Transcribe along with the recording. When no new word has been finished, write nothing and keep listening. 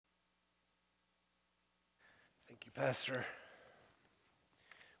Thank you, Pastor.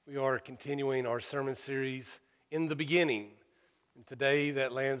 We are continuing our sermon series, In the Beginning. And today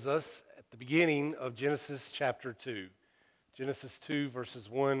that lands us at the beginning of Genesis chapter 2. Genesis 2, verses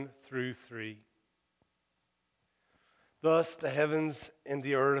 1 through 3. Thus the heavens and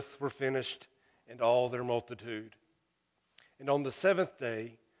the earth were finished, and all their multitude. And on the seventh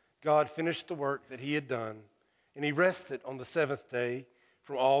day, God finished the work that he had done, and he rested on the seventh day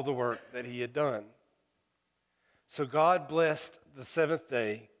from all the work that he had done. So God blessed the seventh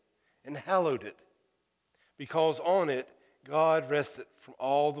day and hallowed it, because on it God rested from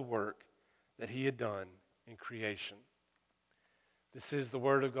all the work that he had done in creation. This is the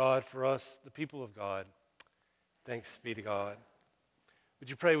word of God for us, the people of God. Thanks be to God. Would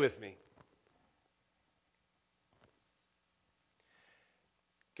you pray with me?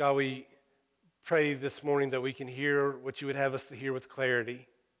 God, we pray this morning that we can hear what you would have us to hear with clarity.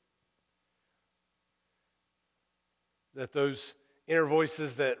 That those inner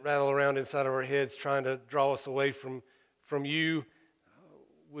voices that rattle around inside of our heads trying to draw us away from you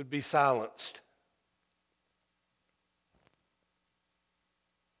would be silenced.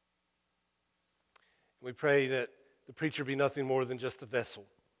 We pray that the preacher be nothing more than just a vessel,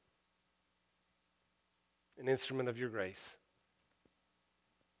 an instrument of your grace.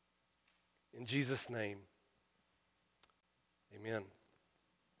 In Jesus' name, amen.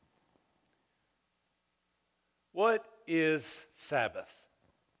 What is Sabbath?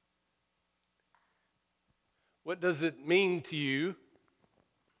 What does it mean to you?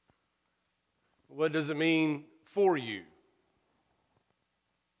 What does it mean for you?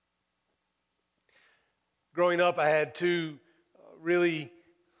 Growing up, I had two really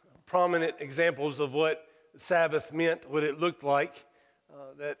prominent examples of what Sabbath meant, what it looked like,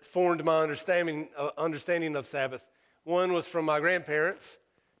 that formed my understanding of Sabbath. One was from my grandparents,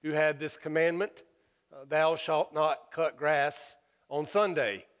 who had this commandment, thou shalt not cut grass on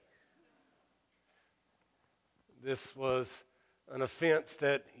Sunday. This was an offense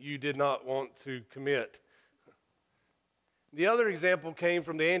that you did not want to commit. The other example came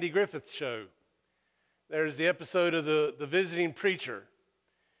from the Andy Griffith Show. There's the episode of the visiting preacher.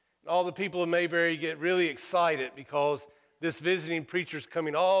 All the people of Mayberry get really excited because this visiting preacher's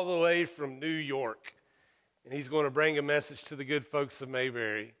coming all the way from New York, and he's going to bring a message to the good folks of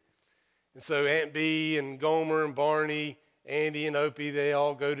Mayberry. And so Aunt Bee and Gomer and Barney, Andy and Opie, they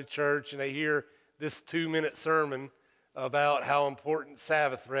all go to church and they hear this 2-minute sermon about how important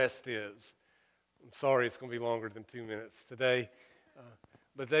Sabbath rest is. I'm sorry it's going to be longer than 2 minutes today.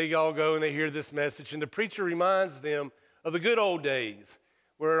 But they all go and they hear this message, and the preacher reminds them of the good old days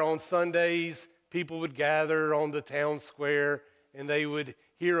where on Sundays people would gather on the town square and they would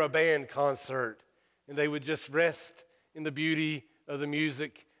hear a band concert, and they would just rest in the beauty of the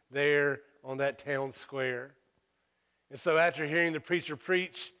music there on that town square. And so after hearing the preacher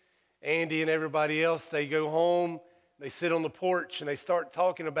preach, Andy and everybody else, they go home, they sit on the porch, and they start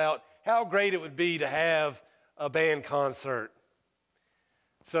talking about how great it would be to have a band concert.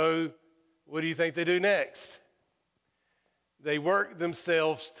 So what do you think they do next? They work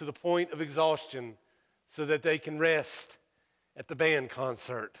themselves to the point of exhaustion so that they can rest at the band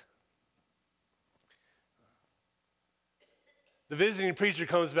concert. The visiting preacher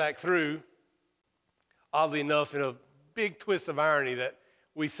comes back through, oddly enough, in a big twist of irony that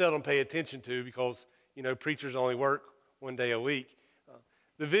we seldom pay attention to because, preachers only work one day a week.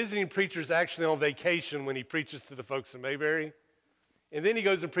 The visiting preacher is actually on vacation when he preaches to the folks in Mayberry. And then he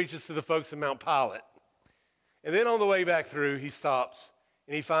goes and preaches to the folks in Mount Pilot. And then on the way back through, he stops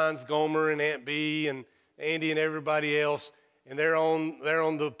and he finds Gomer and Aunt Bee and Andy and everybody else, and they're on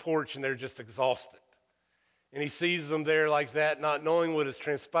the porch and they're just exhausted. And he sees them there like that, not knowing what has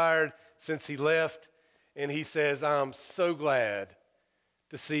transpired since he left. And he says, I'm so glad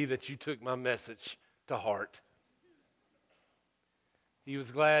to see that you took my message to heart. He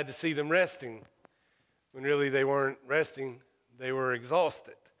was glad to see them resting when really they weren't resting. They were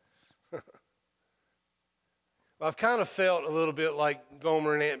exhausted. Well, I've kind of felt a little bit like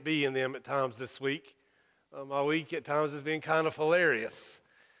Gomer and Aunt Bee and them at times this week. My week at times has been kind of hilarious.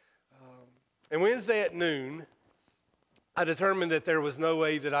 And Wednesday at noon, I determined that there was no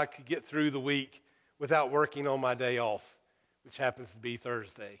way that I could get through the week without working on my day off, which happens to be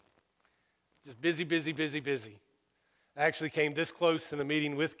Thursday. Just busy, busy, busy, busy. I actually came this close in a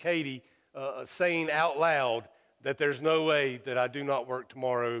meeting with Katie saying out loud that there's no way that I do not work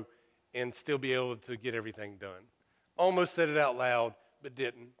tomorrow and still be able to get everything done. Almost said it out loud, but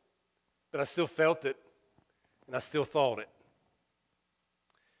didn't. But I still felt it, and I still thought it.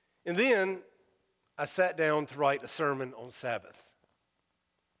 And then I sat down to write a sermon on Sabbath.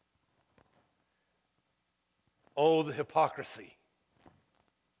 Oh, the hypocrisy.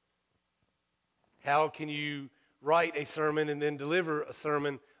 How can you write a sermon and then deliver a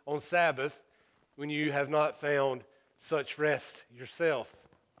sermon on Sabbath when you have not found such rest yourself,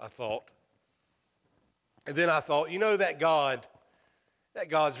 I thought. And then I thought, that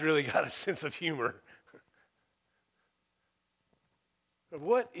God's really got a sense of humor.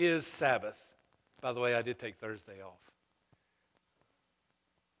 What is Sabbath? By the way, I did take Thursday off.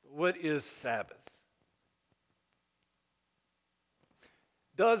 What is Sabbath?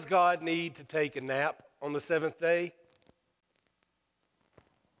 Does God need to take a nap on the seventh day?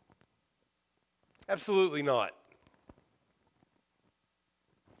 Absolutely not.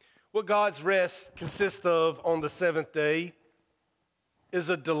 What God's rest consists of on the seventh day is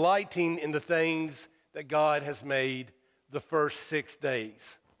a delighting in the things that God has made the first 6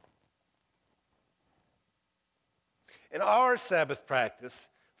 days. And our Sabbath practice,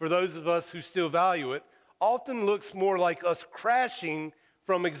 for those of us who still value it, often looks more like us crashing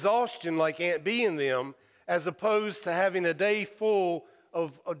from exhaustion like Aunt Bee and them, as opposed to having a day full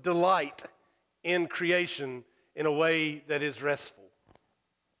of delight in creation in a way that is restful.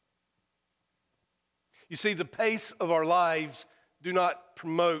 You see, the pace of our lives do not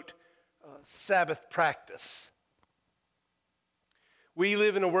promote Sabbath practice. We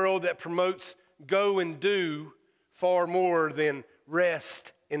live in a world that promotes go and do far more than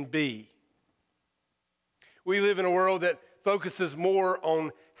rest and be. We live in a world that focuses more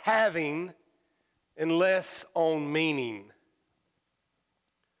on having and less on meaning.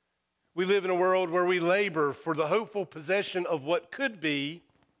 We live in a world where we labor for the hopeful possession of what could be,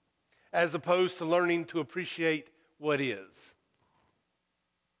 as opposed to learning to appreciate what is.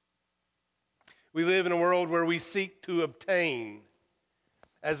 We live in a world where we seek to obtain,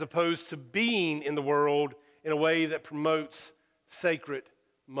 as opposed to being in the world in a way that promotes sacred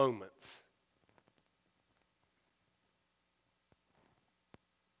moments.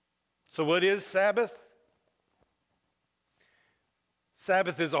 So what is Sabbath?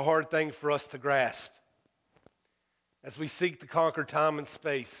 Sabbath is a hard thing for us to grasp as we seek to conquer time and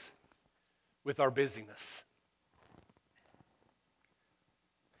space with our busyness.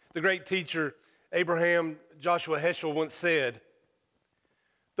 The great teacher Abraham Joshua Heschel once said,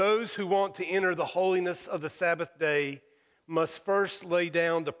 "Those who want to enter the holiness of the Sabbath day must first lay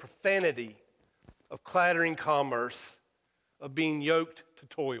down the profanity of clattering commerce, of being yoked to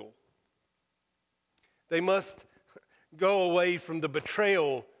toil. They must go away from the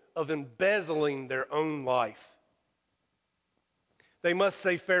betrayal of embezzling their own life. They must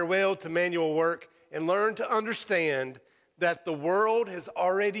say farewell to manual work and learn to understand that the world has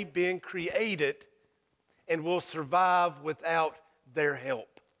already been created and will survive without their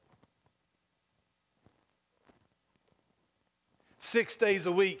help." 6 days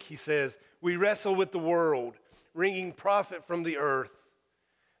a week, he says, we wrestle with the world, wringing profit from the earth.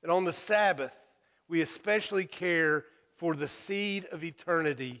 And on the Sabbath, we especially care for the seed of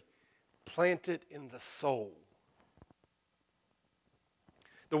eternity planted in the soul.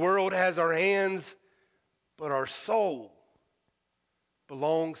 The world has our hands, but our soul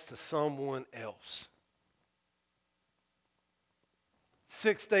belongs to someone else.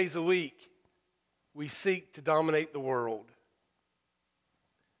 6 days a week, we seek to dominate the world.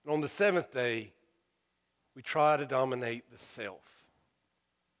 And on the seventh day, we try to dominate the self.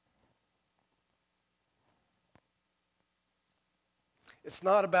 It's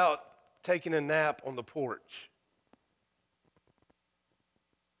not about taking a nap on the porch.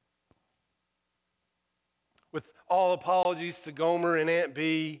 With all apologies to Gomer and Aunt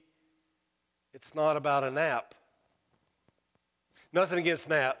Bee, it's not about a nap. Nothing against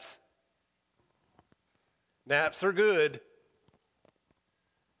naps. Naps are good,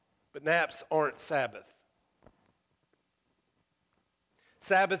 but naps aren't Sabbath.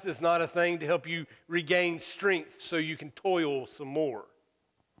 Sabbath is not a thing to help you regain strength so you can toil some more.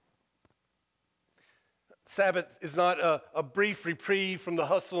 Sabbath is not a brief reprieve from the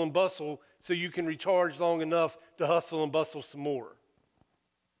hustle and bustle so you can recharge long enough to hustle and bustle some more.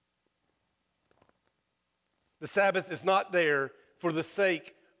 The Sabbath is not there for the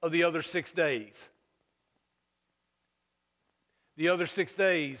sake of the other 6 days. The other 6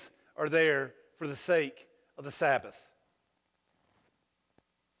 days are there for the sake of the Sabbath.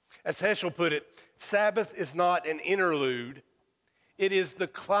 As Heschel put it, Sabbath is not an interlude. It is the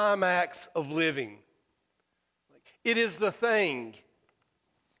climax of living. It is the thing.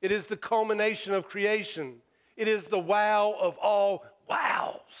 It is the culmination of creation. It is the wow of all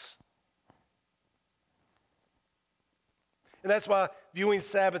wows. And that's why viewing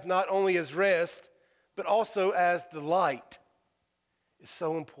Sabbath not only as rest, but also as delight is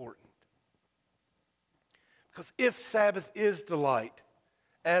so important. Because if Sabbath is delight,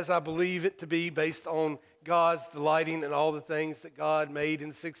 as I believe it to be based on God's delighting in all the things that God made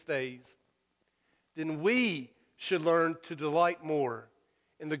in 6 days, then we should learn to delight more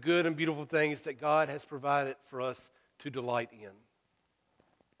in the good and beautiful things that God has provided for us to delight in.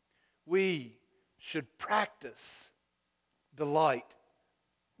 We should practice delight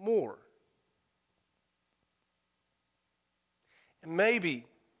more. And maybe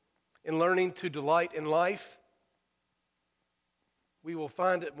in learning to delight in life, we will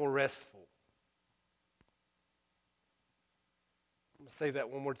find it more restful. I'm going to say that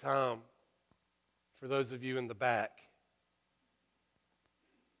one more time for those of you in the back.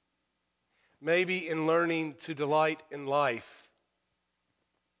 Maybe in learning to delight in life,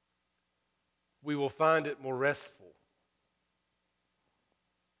 we will find it more restful,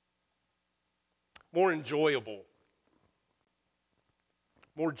 more enjoyable,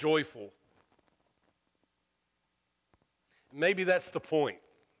 more joyful. Maybe that's the point.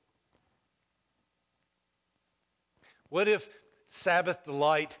 What if Sabbath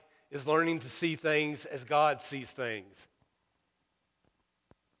delight is learning to see things as God sees things?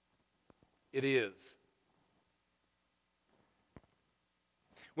 It is.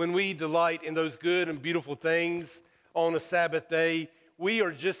 When we delight in those good and beautiful things on a Sabbath day, we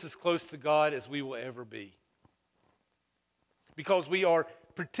are just as close to God as we will ever be. Because we are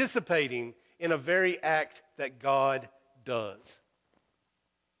participating in a very act that God does.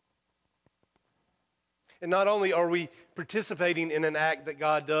 And not only are we participating in an act that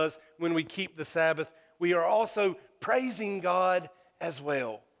God does when we keep the Sabbath, we are also praising God as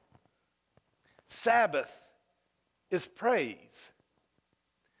well. Sabbath is praise.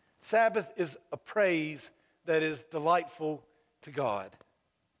 Sabbath is a praise that is delightful to God.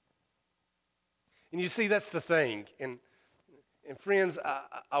 And you see, that's the thing. And friends,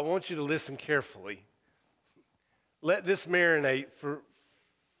 I want you to listen carefully. Let this marinate for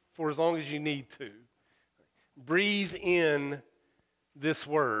as long as you need to. Breathe in this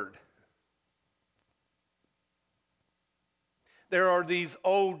word. There are these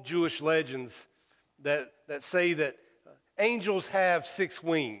old Jewish legends that say that angels have 6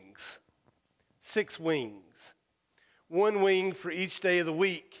 wings. 6 wings. 1 wing for each day of the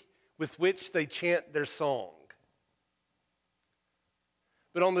week with which they chant their song.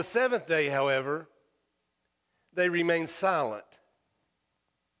 But on the 7th day, however, they remain silent.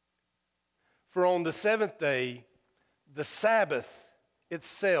 For on the 7th day, the Sabbath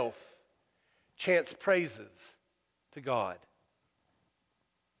itself chants praises to God.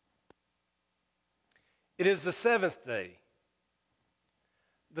 It is the 7th day,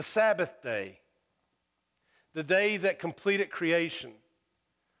 the Sabbath day, the day that completed creation,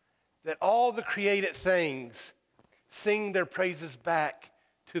 that all the created things sing their praises back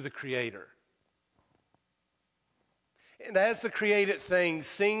to the Creator. And as the created things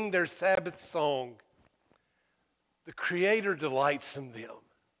sing their Sabbath song, the Creator delights in them.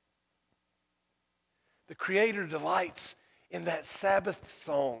 The Creator delights in that Sabbath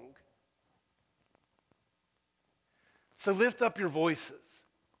song. So lift up your voices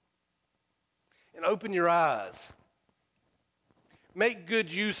and open your eyes. Make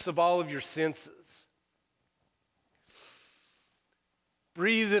good use of all of your senses.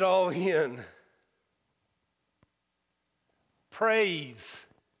 Breathe it all in. Praise.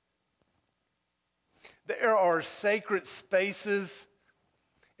 There are sacred spaces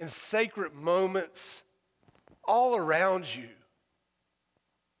and sacred moments all around you.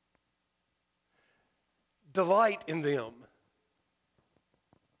 Delight in them.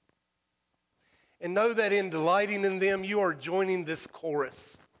 And know that in delighting in them, you are joining this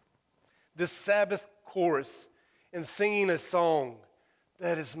chorus, this Sabbath chorus, and singing a song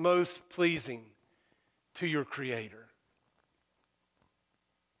that is most pleasing to your Creator.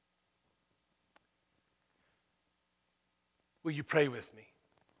 Will you pray with me?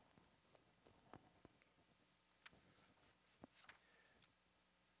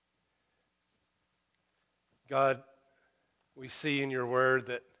 God, we see in your word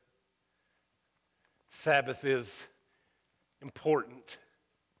that Sabbath is important,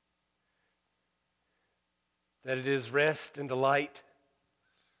 that it is rest and delight,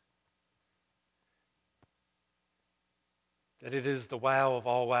 that it is the wow of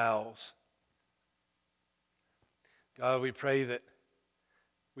all wows. God, we pray that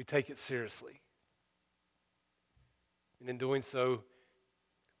we take it seriously. And in doing so,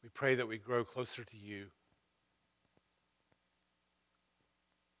 we pray that we grow closer to you.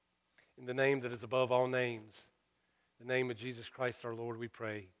 In the name that is above all names, the name of Jesus Christ our Lord, we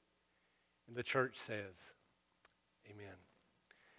pray. And the church says, amen.